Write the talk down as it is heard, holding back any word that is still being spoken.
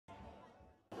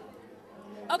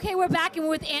Okay, we're back and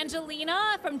we're with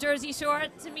Angelina from Jersey Shore.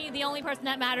 To me, the only person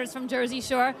that matters from Jersey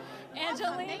Shore.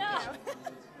 Angelina,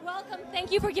 welcome.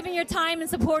 Thank you for giving your time and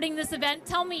supporting this event.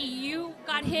 Tell me, you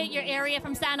got hit, your area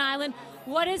from Staten Island.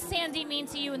 What does Sandy mean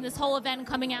to you in this whole event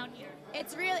coming out here?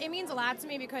 It means a lot to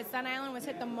me because Staten Island was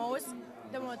hit the most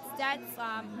deaths.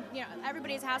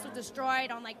 Everybody's house was destroyed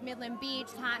on like Midland Beach,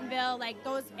 Tottenville. Like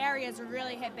those areas were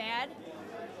really hit bad.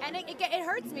 And it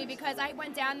hurts me because I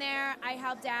went down there, I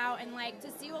helped out, and like to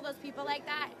see all those people like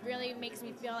that really makes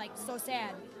me feel like so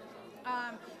sad.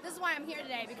 This is why I'm here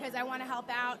today, because I want to help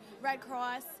out Red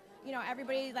Cross. You know,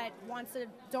 everybody that wants to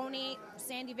donate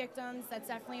Sandy victims, that's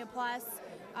definitely a plus.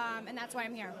 And that's why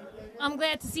I'm here. I'm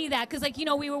glad to see that because,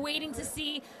 we were waiting to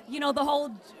see, the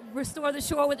whole Restore the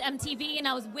Shore with MTV, and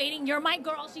I was waiting. You're my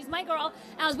girl. She's my girl.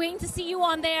 And I was waiting to see you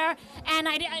on there, and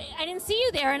I didn't see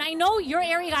you there. And I know your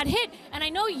area got hit, and I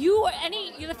know you're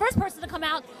the first person to come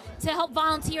out to help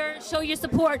volunteer, show your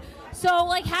support. So,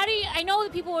 I know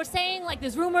that people were saying,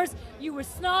 there's rumors you were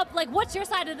snubbed. What's your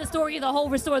side of the story of the whole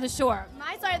Restore the Shore?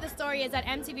 My side of the story is that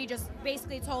MTV just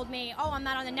basically told me, oh, I'm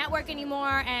not on the network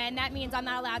anymore, and that means I'm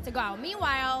not allowed to go.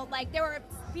 Meanwhile, there were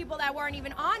people that weren't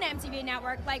even on MTV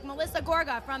network, like Melissa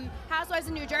Gorga from Housewives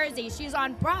of New Jersey. She's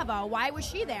on Bravo. Why was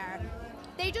she there?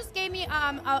 They just gave me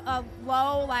a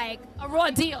low, a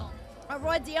raw deal. A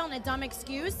raw deal and a dumb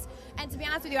excuse. And to be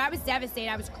honest with you, I was devastated.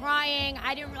 I was crying.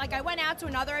 I went out to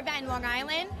another event in Long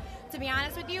Island, to be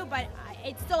honest with you, but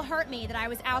it still hurt me that I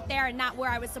was out there and not where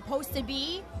I was supposed to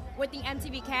be with the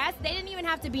MTV cast. They didn't even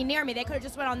have to be near me. They could have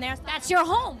just went on their side. That's your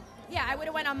home. Yeah, I would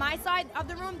have went on my side of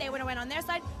the room. They would have went on their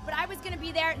side. But I was going to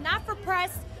be there, not for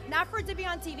press, not for it to be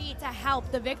on TV, to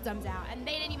help the victims out. And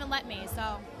they didn't even let me,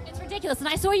 so. It's ridiculous. And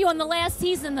I saw you on the last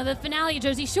season of the finale of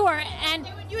Jersey Shore, and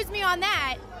they would use me on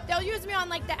that. They'll use me on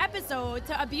the episode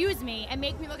to abuse me and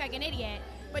make me look like an idiot,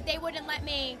 but they wouldn't let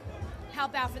me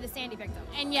help out for the Sandy victims.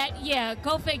 And yet, yeah,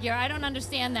 go figure. I don't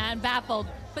understand that. I'm baffled.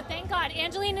 But thank God,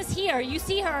 Angelina's here. You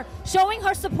see her showing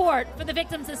her support for the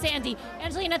victims of Sandy.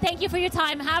 Angelina, thank you for your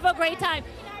time. Have a great time.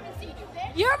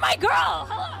 You're my girl.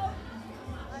 Hello.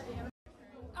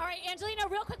 All right, Angelina,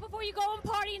 real quick before you go and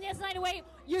party in this night away,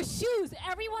 your shoes.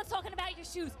 Everyone's talking about your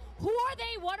shoes. Who are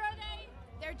they? What are they?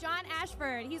 They're John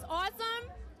Ashford. He's awesome.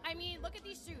 I mean, look at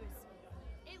these shoes.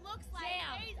 It looks like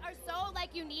they are so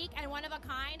unique and one of a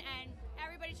kind, and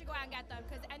everybody should go out and get them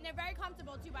and they're very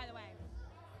comfortable too, by the way.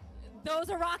 Those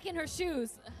are rocking her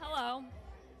shoes. Hello.